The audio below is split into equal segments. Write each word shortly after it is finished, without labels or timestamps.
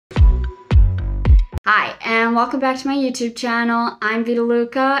Hi, and welcome back to my YouTube channel. I'm Vita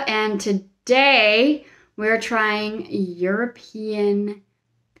Luca, and today we're trying European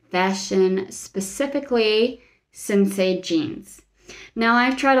fashion, specifically Sinsay jeans. Now,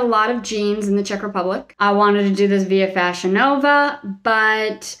 I've tried a lot of jeans in the Czech Republic. I wanted to do this via Fashion Nova,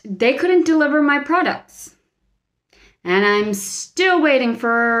 but they couldn't deliver my products. And I'm still waiting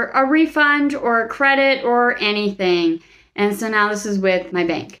for a refund or a credit or anything. And so now this is with my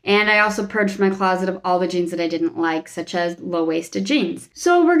bank. And I also purged my closet of all the jeans that I didn't like, such as low-waisted jeans.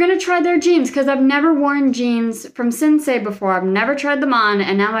 So we're gonna try their jeans, because I've never worn jeans from Sinsay before. I've never tried them on,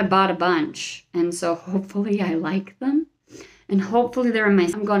 and now I bought a bunch. And so hopefully I like them. And hopefully they're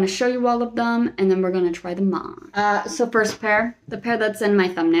amazing. I'm going to show you all of them, and then we're going to try them on. So first pair, the pair that's in my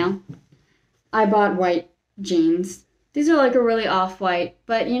thumbnail. I bought white jeans. These are like a really off-white,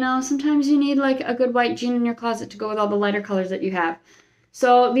 but you know, sometimes you need like a good white jean in your closet to go with all the lighter colors that you have.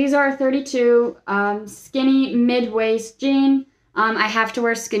 So these are 32 skinny mid-waist jean. I have to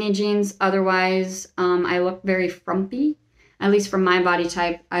wear skinny jeans, otherwise I look very frumpy. At least for my body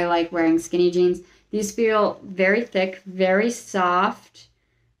type, I like wearing skinny jeans. These feel very thick, very soft.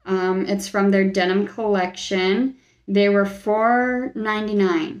 It's from their denim collection. They were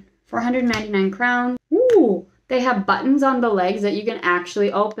 $4.99, 499 crowns. Ooh! They have buttons on the legs that you can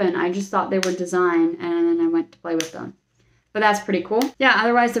actually open. I just thought they were design, and then I went to play with them. But that's pretty cool. Yeah,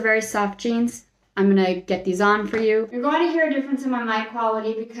 otherwise they're very soft jeans. I'm gonna get these on for you. You're going to hear a difference in my mic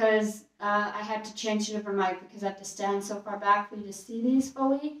quality because I had to change to a different mic because I have to stand so far back for you to see these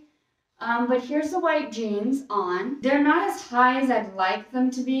fully. But here's the white jeans on. They're not as high as I'd like them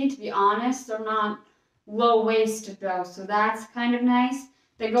to be honest. They're not low-waisted though, so that's kind of nice.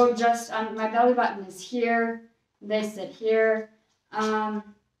 They go just on, my belly button is here. They sit here. Now,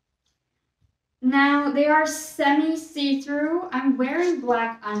 they are semi-see-through. I'm wearing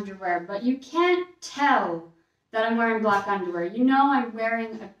black underwear, but you can't tell that I'm wearing black underwear. You know I'm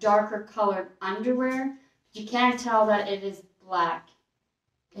wearing a darker colored underwear, but you can't tell that it is black.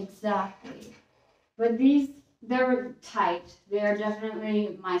 Exactly. But these, they're tight. They're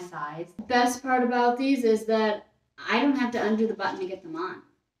definitely my size. The best part about these is that I don't have to undo the button to get them on.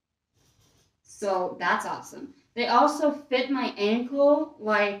 So that's awesome. They also fit my ankle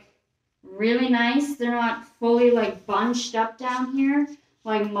like really nice. They're not fully like bunched up down here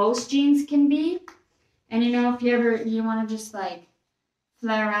like most jeans can be. And you know, if you want to just like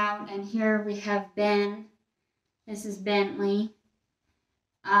flare out, and here we have Ben. This is Bentley.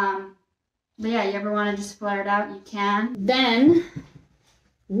 But yeah, you ever want to just flare it out, you can. Then,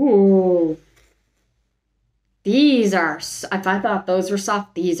 ooh, these are, if I thought those were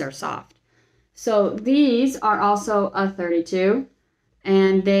soft, these are soft. So these are also a 32,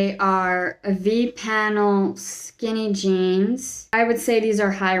 and they are a V-panel skinny jeans. I would say these are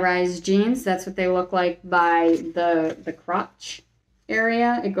high-rise jeans. That's what they look like by the crotch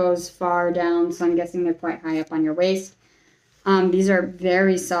area. It goes far down, so I'm guessing they're quite high up on your waist. These are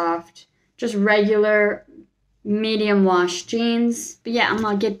very soft, just regular medium wash jeans. But yeah, I'm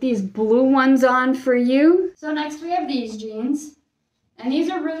gonna get these blue ones on for you. So next we have these jeans. And these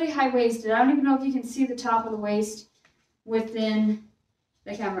are really high-waisted. I don't even know if you can see the top of the waist within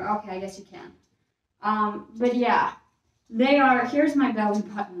the camera. Okay, I guess you can. But yeah, they are, here's my belly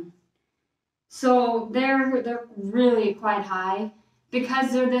button. So they're really quite high.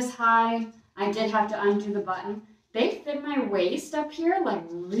 Because they're this high, I did have to undo the button. They fit my waist up here like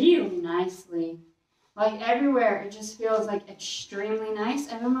really nicely. Like everywhere, it just feels like extremely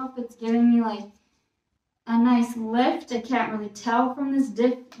nice. I don't know if it's giving me like a nice lift. I can't really tell from this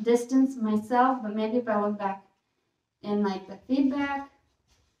distance myself, but maybe if I look back in like the feedback.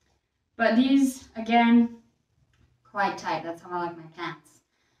 But these, again, quite tight. That's how I like my pants.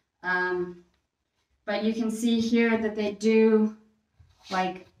 But you can see here that they do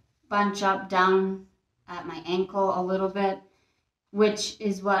like bunch up down at my ankle a little bit, which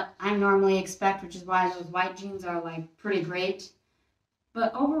is what I normally expect, which is why those white jeans are like pretty great.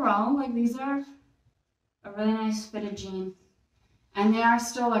 But overall, like these are a really nice fitted jean. And they are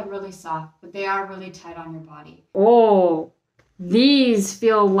still like really soft, but they are really tight on your body. Oh, these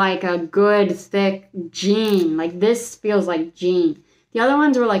feel like a good thick jean. Like this feels like jean. The other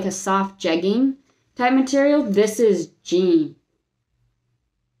ones were like a soft jegging type material. This is jean.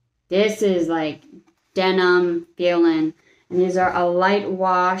 This is like denim feeling. And these are a light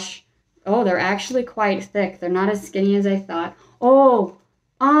wash. Oh, they're actually quite thick. They're not as skinny as I thought. Oh,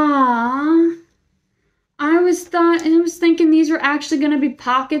 I was thinking these were actually going to be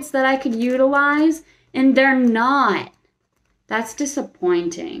pockets that I could utilize, and they're not. That's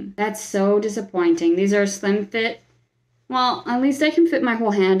disappointing. That's so disappointing. These are slim fit Well, at least I can fit my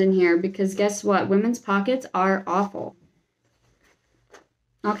whole hand in here because guess what? Women's pockets are awful.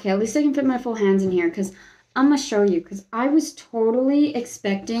 Okay, at least I can fit my full hands in here because I'm going to show you because I was totally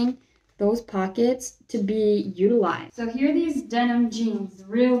expecting those pockets to be utilized. So here are these denim jeans,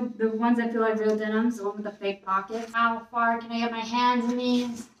 the ones that feel like real denims, the one with the fake pockets. How far can I get my hands in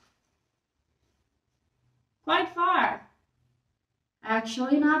these? Quite far.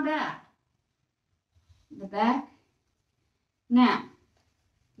 Actually, not bad. The back. Now,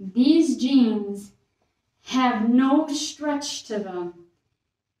 these jeans have no stretch to them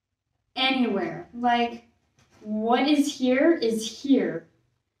anywhere. Like, what is here is here.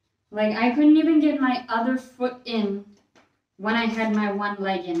 Like, I couldn't even get my other foot in when I had my one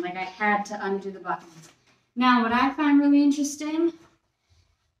leg in. Like, I had to undo the buttons. Now, what I find really interesting,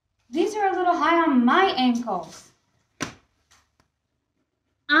 these are a little high on my ankles.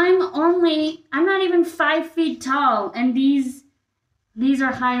 I'm not even 5 feet tall, and these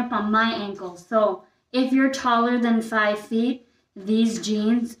are high up on my ankles. So if you're taller than 5 feet, these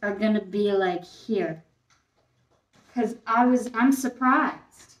jeans are gonna be like here. Cause I'm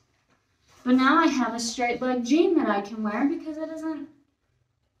surprised. But now I have a straight leg jean that I can wear because it doesn't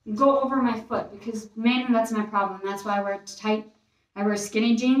go over my foot. Because mainly that's my problem. That's why I wear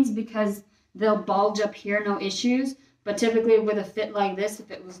skinny jeans because they'll bulge up here, no issues. But typically with a fit like this, if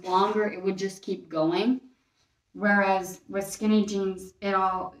it was longer, it would just keep going. Whereas with skinny jeans,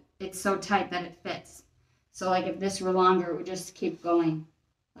 it's so tight that it fits. So like if this were longer, it would just keep going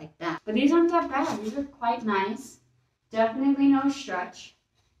like that. But these aren't that bad. These are quite nice. Definitely no stretch.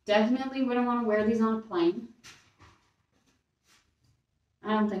 Definitely wouldn't want to wear these on a plane.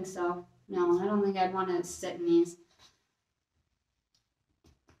 I don't think so. No, I don't think I'd want to sit in these.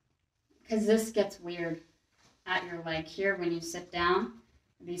 Because this gets weird at your leg here when you sit down.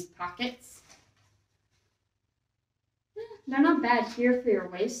 These pockets. They're not bad here for your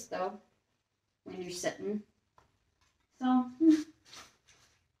waist though, when you're sitting. So,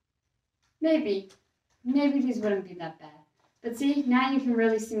 maybe these wouldn't be that bad. But see, now you can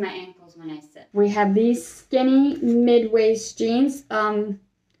really see my ankles when I sit. We have these skinny mid-waist jeans. The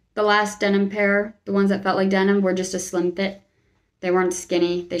last denim pair, the ones that felt like denim, were just a slim fit. They weren't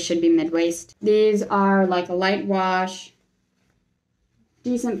skinny. They should be mid-waist. These are like a light wash,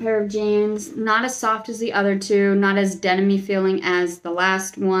 decent pair of jeans. Not as soft as the other two. Not as denim-y feeling as the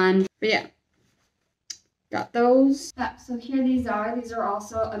last one. But yeah, got those. Yeah, so here these are. These are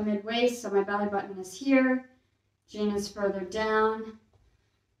also a mid-waist. So my belly button is here. Jean is further down.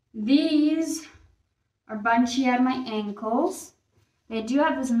 These are bunchy at my ankles. They do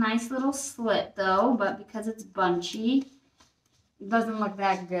have this nice little slit though, but because it's bunchy, it doesn't look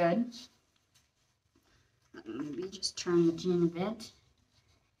that good. Maybe just turn the jean a bit.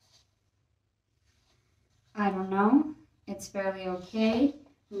 I don't know. It's fairly okay.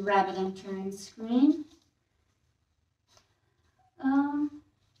 Rabbit entering screen.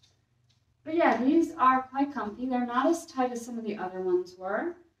 But yeah, these are quite comfy. They're not as tight as some of the other ones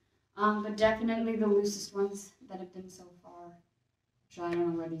were, but definitely the loosest ones that have been so far. Which I don't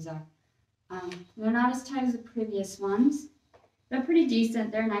know where these are. They're not as tight as the previous ones. They're pretty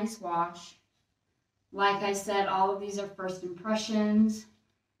decent. They're nice wash. Like I said, all of these are first impressions.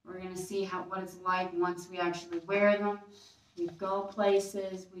 We're going to see what it's like once we actually wear them. We go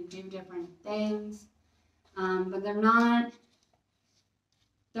places. We do different things. But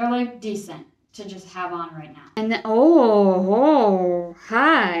they're like decent to just have on right now. And then,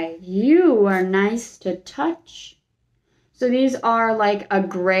 hi. You are nice to touch. So these are like a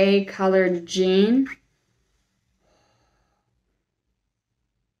gray colored jean.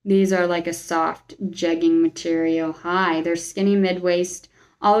 These are like a soft jegging material. Hi, they're skinny mid-waist.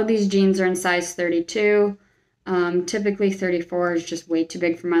 All of these jeans are in size 32. Typically 34 is just way too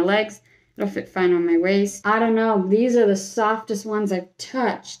big for my legs. It'll fit fine on my waist. I don't know. These are the softest ones I've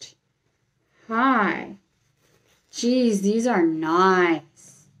touched. Hi. Geez, these are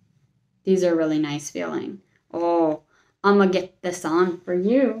nice. These are really nice feeling. Oh, I'm gonna get this on for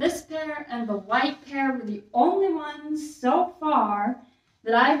you. This pair and the white pair were the only ones so far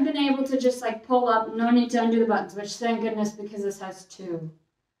that I've been able to just like pull up, no need to undo the buttons, which thank goodness because this has two.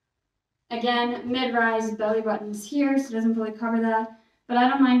 Again, mid-rise belly buttons here, so it doesn't fully cover that. But I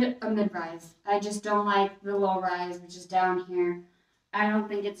don't mind a mid-rise. I just don't like the low-rise, which is down here. I don't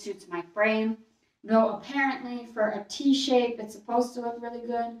think it suits my frame. Though apparently for a T-shape, it's supposed to look really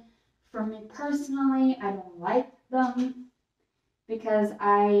good. For me personally, I don't like them because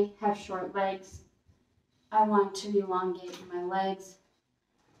I have short legs. I want to elongate my legs,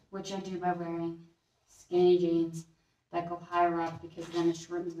 which I do by wearing skinny jeans that go higher up because then it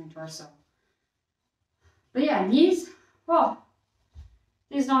shortens my torso. But yeah, these Oh,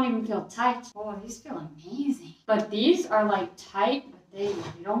 these don't even feel tight. Oh, these feel amazing. But these are like tight, but they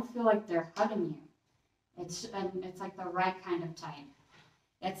don't feel like they're hugging you. It's like the right kind of tight.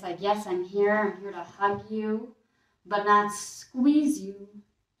 It's like, yes, I'm here to hug you, but not squeeze you,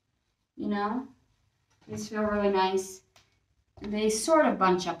 you know? These feel really nice. They sort of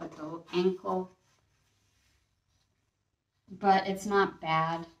bunch up at the ankle, but it's not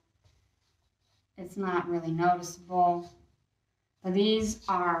bad. It's not really noticeable. But these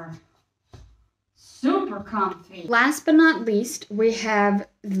are super comfy. Last but not least, we have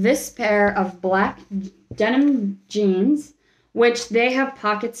this pair of black denim jeans, which they have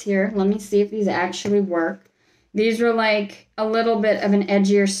pockets here. Let me see if these actually work. These were like a little bit of an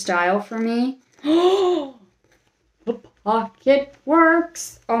edgier style for me. Oh, the pocket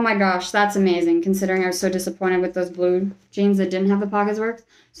works. Oh my gosh, that's amazing, considering I was so disappointed with those blue jeans that didn't have the pockets work.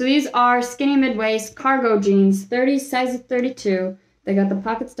 So these are skinny mid-waist cargo jeans, size of 32. They got the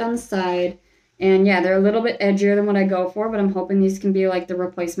pockets down the side. And yeah, they're a little bit edgier than what I go for, but I'm hoping these can be like the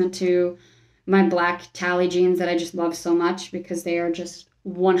replacement to my black tally jeans that I just love so much because they are just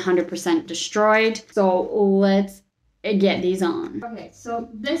 100% destroyed. So let's get these on. Okay, so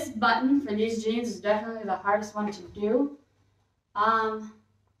this button for these jeans is definitely the hardest one to do.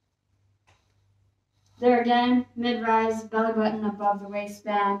 There again, mid-rise, belly button above the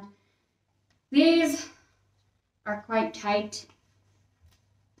waistband. These are quite tight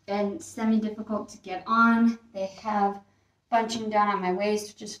and semi-difficult to get on. They have bunching down on my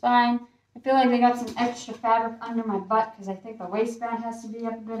waist, which is fine. I feel like they got some extra fabric under my butt because I think the waistband has to be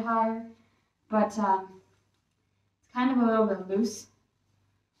up a bit higher. But it's kind of a little bit loose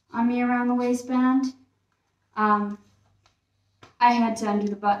on me around the waistband. I had to undo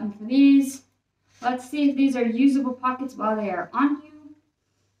the button for these. Let's see if these are usable pockets while they are on you.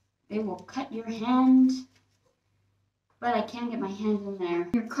 They will cut your hand, but I can get my hand in there.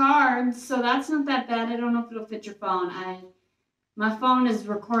 Your cards, so that's not that bad. I don't know if it'll fit your phone. My phone is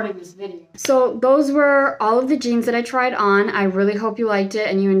recording this video. So those were all of the jeans that I tried on. I really hope you liked it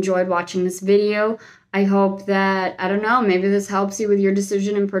and you enjoyed watching this video. I hope that, I don't know, maybe this helps you with your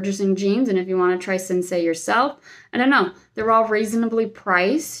decision in purchasing jeans, and if you want to try Sinsay yourself. I don't know. They're all reasonably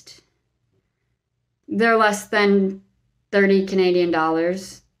priced. They're less than 30 Canadian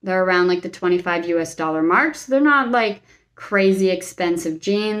dollars. They're around like the 25 US dollar mark. So they're not like crazy expensive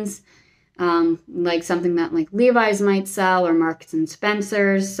jeans. Like something that like Levi's might sell or Marks and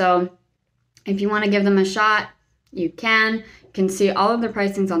Spencer's. So if you want to give them a shot, you can. You can see all of their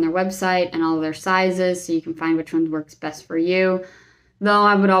pricings on their website and all of their sizes, so you can find which one works best for you. Though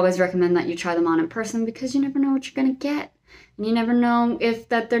I would always recommend that you try them on in person because you never know what you're going to get. And you never know if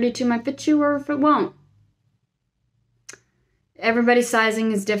that 32 might fit you or if it won't. Everybody's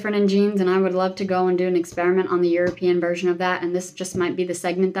sizing is different in jeans, and I would love to go and do an experiment on the European version of that, and this just might be the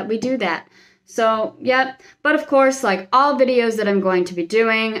segment that we do that. So, yep. But of course, like all videos that I'm going to be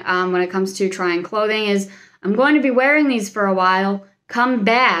doing when it comes to trying clothing is I'm going to be wearing these for a while, come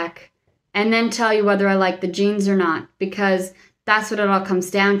back, and then tell you whether I like the jeans or not, because that's what it all comes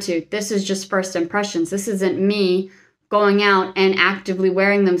down to. This is just first impressions. This isn't me going out and actively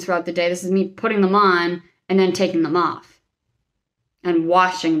wearing them throughout the day. This is me putting them on and then taking them off and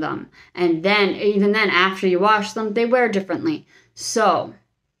washing them. And then, even then, after you wash them, they wear differently. So,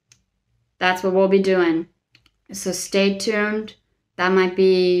 that's what we'll be doing. So stay tuned. That'll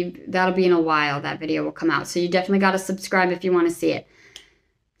be in a while, that video will come out. So you definitely got to subscribe if you want to see it.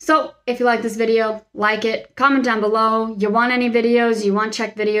 So, if you like this video, like it, comment down below. You want any videos, you want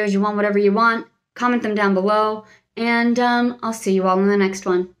check videos, you want whatever you want, comment them down below. And I'll see you all in the next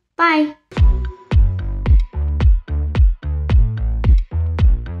one. Bye!